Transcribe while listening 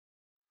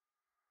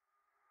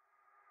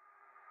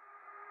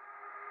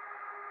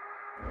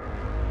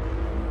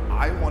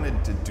I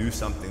wanted to do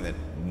something that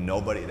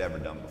nobody had ever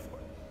done before.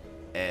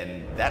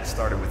 And that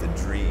started with a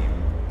dream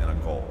and a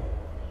goal.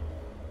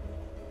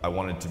 I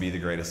wanted to be the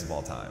greatest of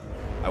all time.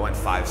 I went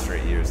 5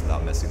 straight years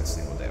without missing a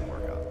single day of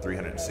workout,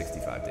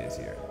 365 days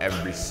a year.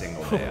 Every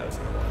single day I was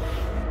gonna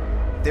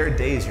work. There are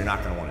days you're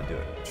not gonna wanna do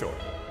it, sure.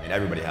 I mean,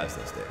 everybody has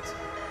those days.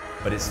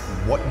 But it's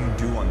what you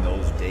do on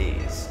those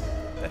days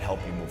that help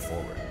you move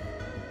forward.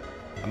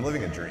 I'm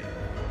living a dream.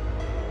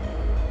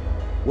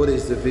 What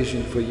is the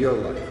vision for your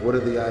life? What are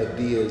the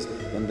ideas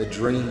and the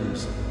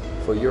dreams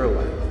for your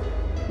life?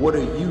 What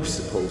are you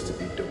supposed to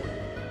be doing?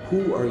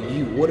 Who are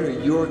you? What are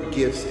your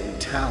gifts and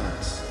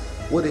talents?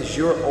 What is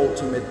your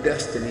ultimate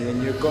destiny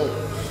and your goals?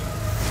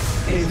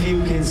 If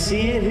you can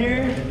see it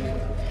here,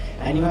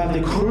 and you have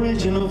the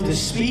courage enough to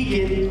speak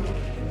it,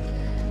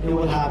 it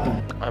will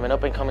happen. I'm an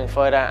up-and-coming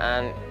fighter,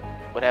 and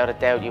without a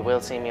doubt, you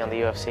will see me on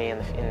the UFC in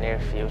the near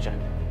future,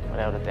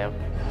 without a doubt.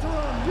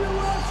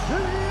 UFC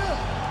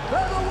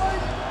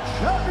featherweight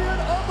champion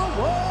of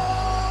the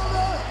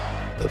world.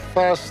 The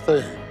first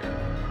thing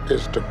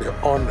is to be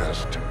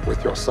honest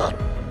with yourself.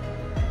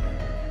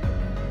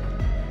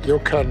 You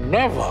can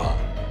never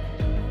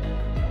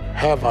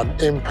have an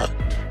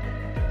impact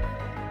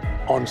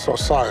on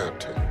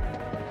society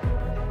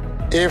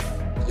if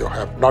you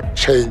have not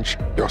changed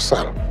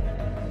yourself.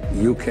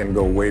 You can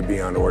go way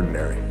beyond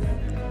ordinary.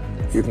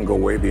 You can go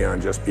way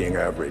beyond just being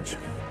average.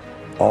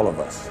 All of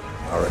us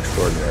are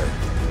extraordinary.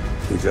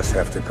 We just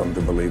have to come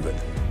to believe it.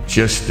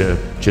 Just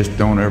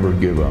don't ever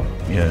give up.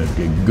 Yeah,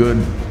 good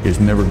is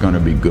never going to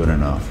be good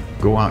enough.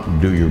 Go out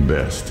and do your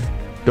best.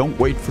 Don't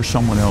wait for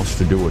someone else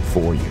to do it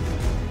for you.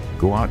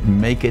 Go out and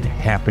make it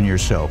happen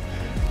yourself.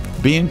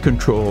 Be in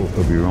control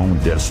of your own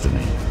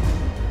destiny.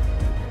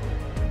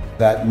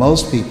 That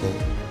most people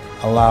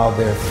allow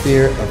their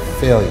fear of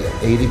failure,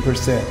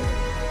 80%,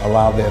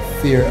 allow their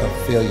fear of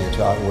failure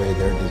to outweigh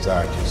their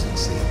desire to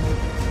succeed.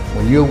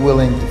 When you're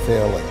willing to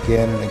fail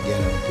again and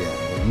again and again,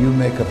 when you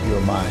make up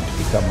your mind to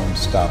become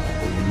unstoppable,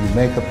 when you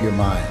make up your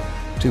mind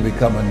to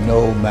become a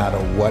no matter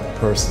what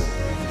person,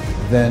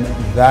 then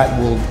that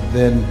will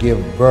then give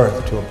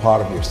birth to a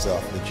part of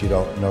yourself that you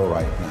don't know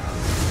right now.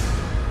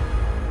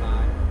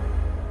 5,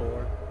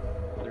 4,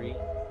 3,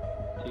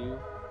 2,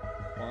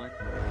 1,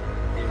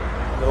 0.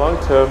 In the long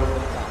term,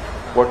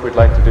 what we'd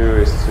like to do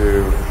is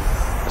to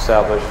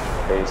establish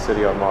a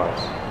city on Mars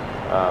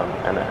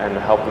and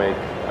help make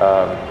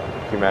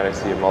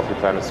humanity a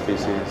multi-planet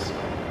species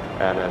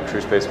and a true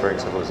space-faring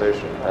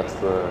civilization. That's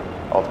the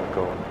ultimate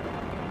goal.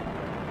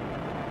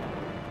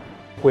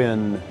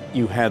 When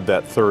you had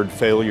that third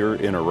failure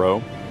in a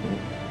row,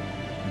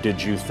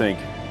 did you think,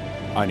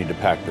 I need to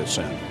pack this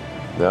in?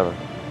 Never.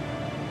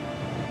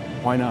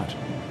 Why not?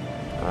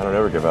 I don't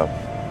ever give up.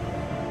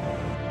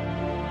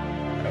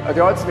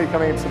 The odds of me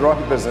coming into the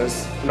rocket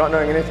business, not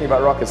knowing anything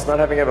about rockets, not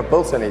having ever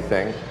built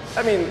anything,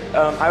 I mean,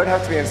 I would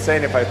have to be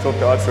insane if I thought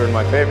the odds were in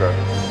my favor.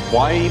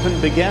 Why even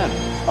begin?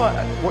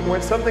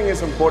 When something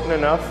is important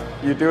enough,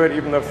 you do it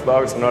even if the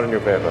odds are not in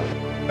your favor.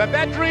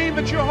 That dream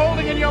that you're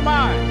holding in your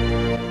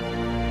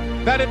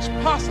mind, that it's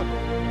possible.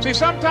 See,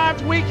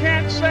 sometimes we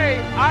can't say,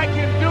 I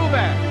can do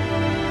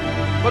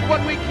that. But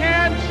what we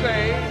can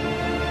say,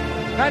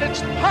 that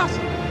it's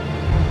possible,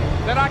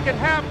 that I can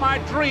have my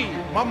dream.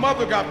 My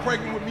mother got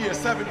pregnant with me at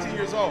 17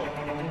 years old.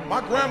 My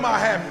grandma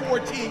had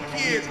 14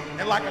 kids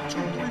and like a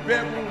 2-3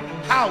 bedroom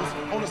house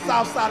on the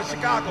south side of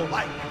Chicago.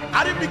 Like,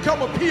 I didn't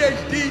become a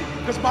PhD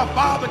because my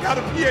father got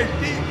a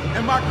PhD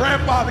and my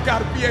grandfather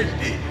got a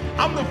PhD.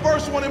 I'm the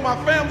first one in my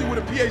family with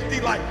a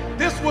PhD. Like,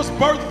 this was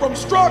birthed from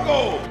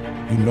struggle.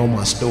 You know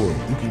my story.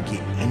 You can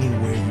get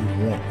anywhere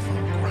you want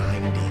from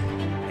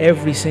grinding.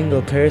 Every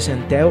single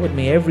person doubted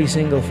me. Every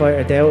single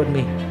fighter doubted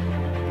me.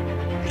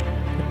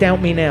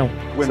 Doubt me now.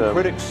 When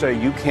critics say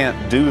you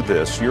can't do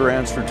this, your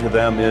answer to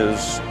them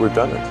is, we've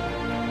done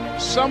it.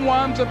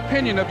 Someone's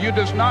opinion of you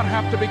does not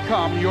have to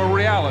become your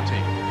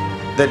reality.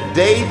 The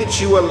day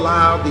that you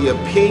allow the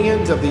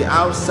opinions of the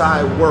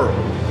outside world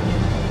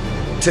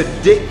to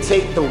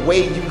dictate the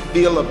way you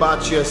feel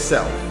about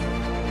yourself,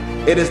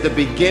 it is the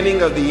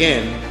beginning of the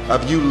end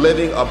of you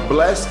living a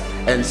blessed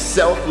and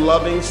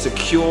self-loving,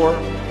 secure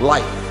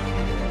life.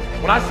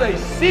 When I say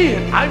see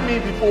it, I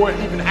mean before it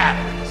even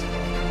happens.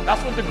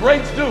 That's what the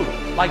greats do.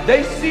 Like,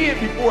 they see it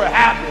before it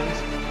happens,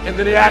 and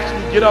then they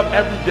actually get up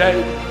every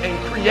day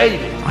and create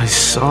it. I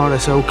saw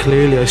that so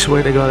clearly. I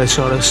swear to God, I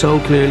saw that so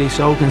clearly,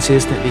 so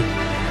consistently,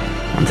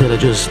 until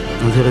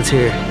it's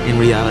here in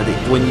reality.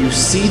 When you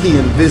see the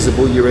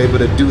invisible, you're able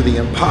to do the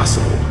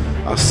impossible.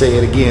 I'll say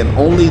it again.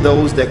 Only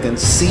those that can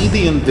see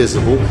the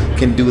invisible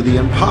can do the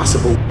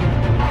impossible.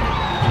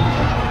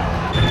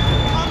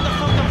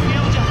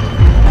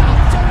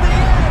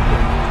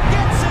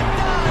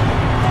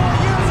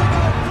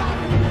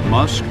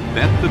 Musk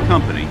bet the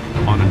company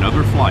on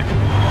another flight.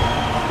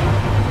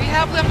 We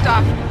have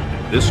liftoff.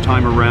 This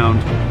time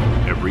around,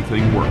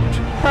 everything worked.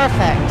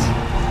 Perfect.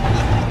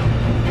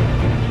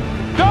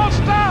 Don't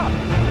stop!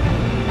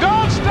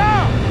 Don't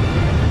stop!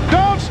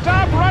 Don't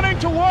stop running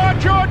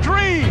toward your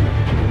dream!